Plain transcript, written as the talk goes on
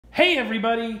Hey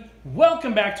everybody,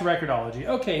 welcome back to Record-ology.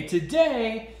 Okay,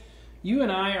 today you and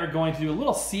I are going to do a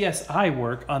little CSI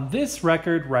work on this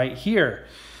record right here.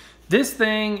 This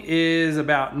thing is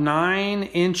about 9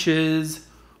 inches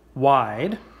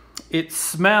wide. It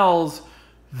smells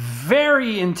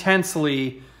very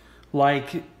intensely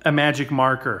like a magic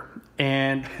marker.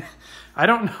 And I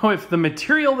don't know if the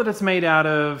material that it's made out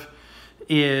of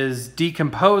is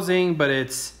decomposing, but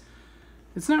it's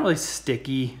not really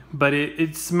sticky, but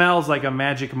it smells like a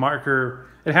magic marker.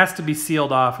 It has to be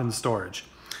sealed off in storage.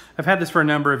 I've had this for a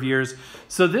number of years.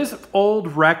 So this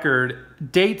old record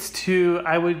dates to,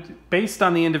 based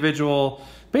on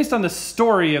the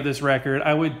story of this record,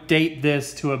 I would date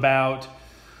this to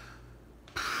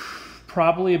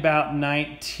probably about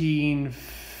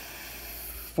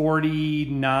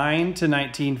 1949 to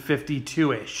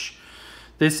 1952-ish.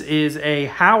 This is a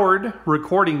Howard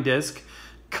recording disc,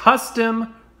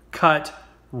 custom cut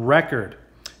record,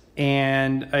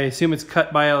 and I assume it's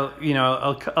cut by a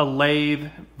lathe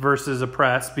versus a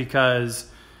press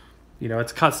because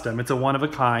it's custom. It's a one of a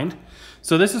kind.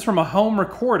 So this is from a home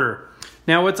recorder.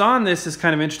 Now what's on this is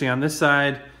kind of interesting. On this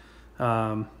side,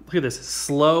 look at this,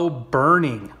 slow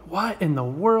burning. What in the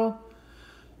world?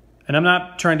 And I'm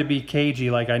not trying to be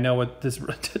cagey like I know what this.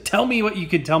 Tell me what you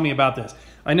could tell me about this.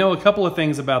 I know a couple of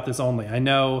things about this only. I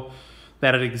know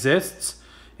that it exists,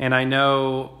 and I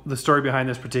know the story behind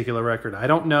this particular record. I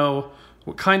don't know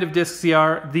what kind of discs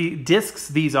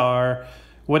these are,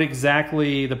 what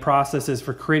exactly the process is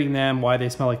for creating them, why they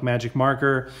smell like magic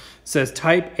marker. It says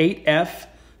Type 8F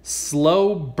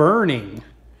slow burning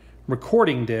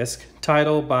recording disc,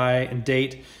 title, by, and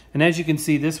date. And as you can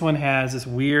see, this one has this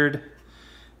weird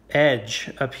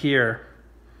edge up here.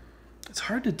 It's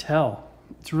hard to tell.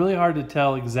 It's really hard to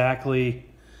tell exactly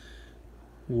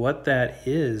what that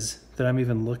is that I'm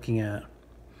even looking at.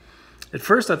 At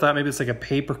first I thought maybe it's like a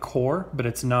paper core, but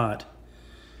it's not.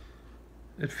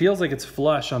 It feels like it's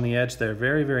flush on the edge there.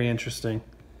 Very, very interesting.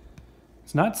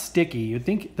 It's not sticky. You'd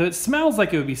think it smells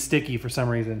like it would be sticky for some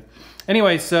reason.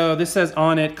 Anyway, so this says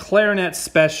on it, Clarinet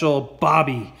Special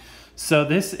Bobby. So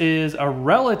this is a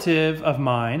relative of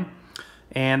mine,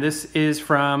 and this is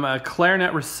from a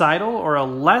clarinet recital or a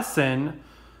lesson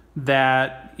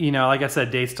that, like I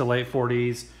said, dates to late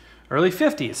 40s, early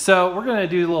 50s. So we're gonna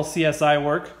do a little CSI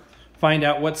work, find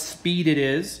out what speed it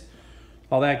is,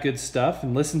 all that good stuff,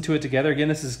 and listen to it together. Again,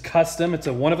 this is custom. It's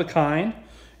a one of a kind.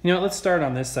 Let's start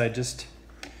on this side just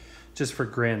for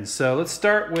grins. So let's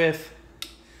start with,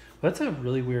 that's a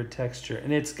really weird texture.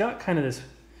 And it's got kind of this,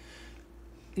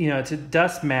 it's a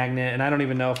dust magnet, and I don't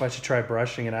even know if I should try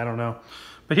brushing it. I don't know.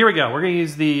 But here we go. We're gonna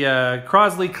use the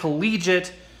Crosley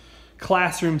Collegiate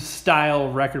classroom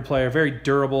style record player, very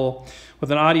durable, with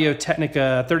an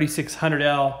Audio-Technica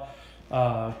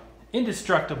 3600L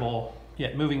indestructible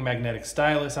yet moving magnetic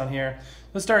stylus on here.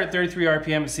 Let's start at 33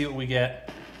 RPM and see what we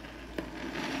get.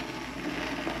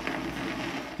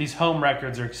 These home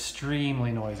records are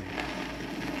extremely noisy.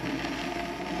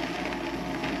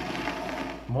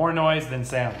 More noise than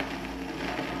sound.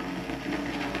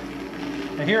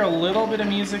 I hear a little bit of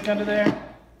music under there.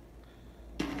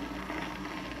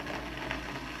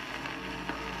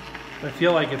 I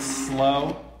feel like it's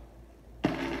slow.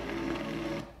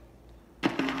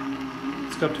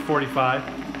 Let's go up to 45.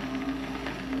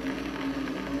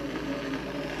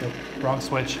 Nope, wrong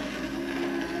switch.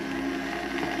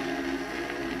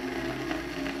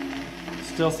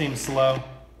 Still seems slow.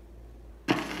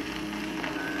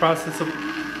 Process of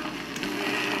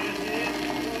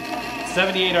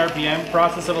 78 RPM,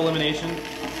 process of elimination.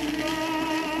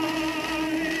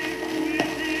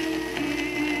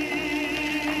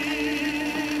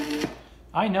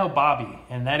 I know Bobby,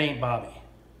 and that ain't Bobby.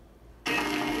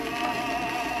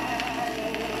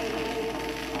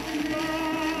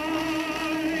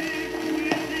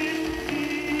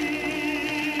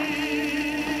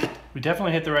 We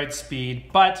definitely hit the right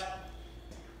speed, but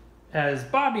as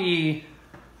Bobby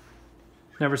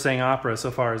never sang opera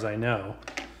so far as I know,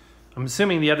 I'm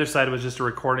assuming the other side was just a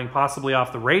recording, possibly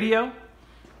off the radio.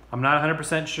 I'm not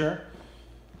 100% sure.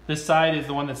 This side is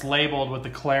the one that's labeled with the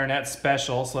Clarinet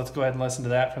Special, so let's go ahead and listen to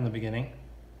that from the beginning.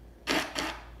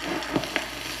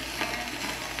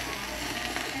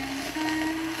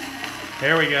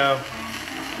 There we go.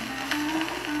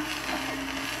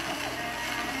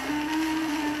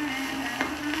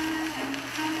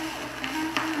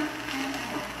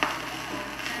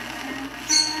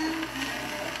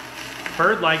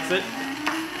 Bird likes it.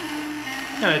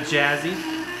 Kind of jazzy.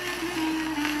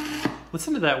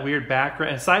 Listen to that weird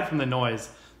background. Aside from the noise,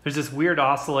 there's this weird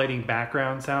oscillating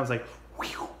background sounds like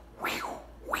whew, whew,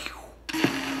 whew.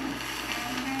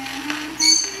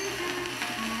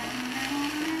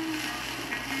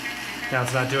 Now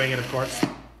it's not doing it, of course.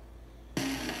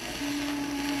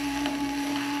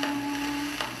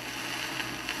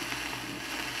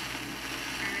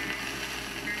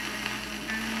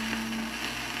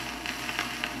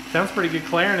 Sounds pretty good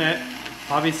clarinet.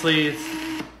 Obviously,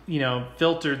 it's, you know,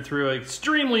 filtered through an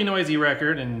extremely noisy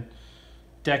record in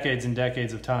decades and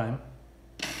decades of time.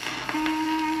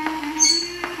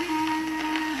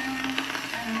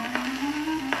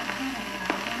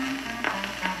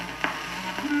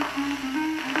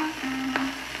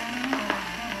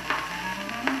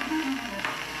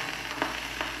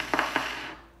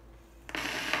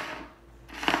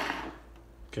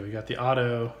 Okay, we got the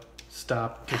auto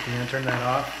stop kicking in. Turn that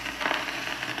off.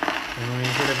 And we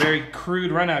hit a very crude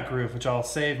run-out groove, which I'll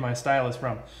save my stylus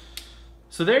from.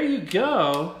 So there you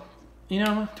go. You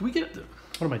know, do we get...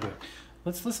 What am I doing?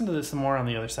 Let's listen to this some more on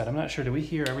the other side. I'm not sure. Do we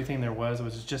hear everything there was?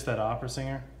 Was it just that opera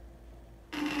singer?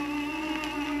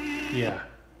 Yeah.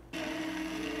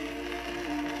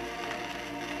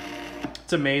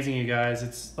 It's amazing, you guys.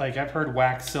 It's like I've heard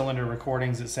wax cylinder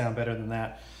recordings that sound better than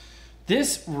that.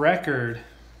 This record,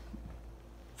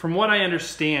 from what I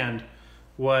understand,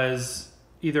 was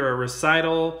either a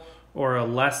recital or a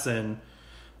lesson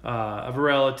of a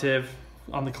relative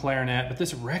on the clarinet. But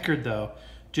this record, though,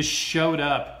 just showed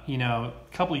up, you know,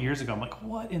 a couple years ago. I'm like,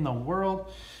 what in the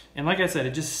world? And like I said,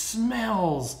 it just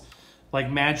smells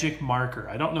like magic marker.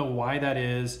 I don't know why that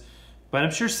is, but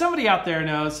I'm sure somebody out there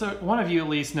knows. So one of you at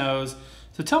least knows.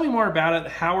 So tell me more about it. The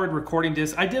Howard recording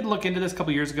disc. I did look into this a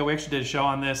couple years ago. We actually did a show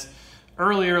on this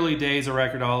early days of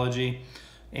Record-ology.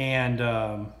 And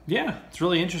yeah, it's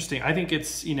really interesting. I think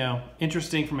it's, you know,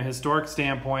 interesting from a historic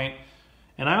standpoint.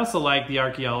 And I also like the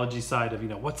archaeology side of, you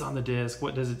know, what's on the disc,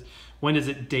 what does it, when does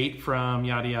it date from,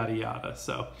 yada, yada, yada.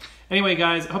 So anyway,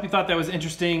 guys, I hope you thought that was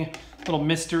interesting. Little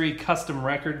mystery custom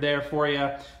record there for you.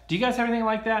 Do you guys have anything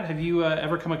like that? Have you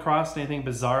ever come across anything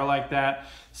bizarre like that,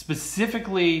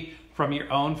 specifically from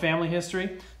your own family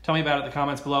history? Tell me about it in the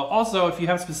comments below. Also, if you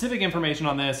have specific information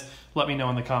on this, let me know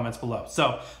in the comments below.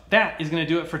 So that is going to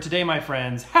do it for today, my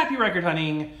friends. Happy record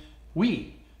hunting.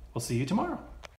 We will see you tomorrow.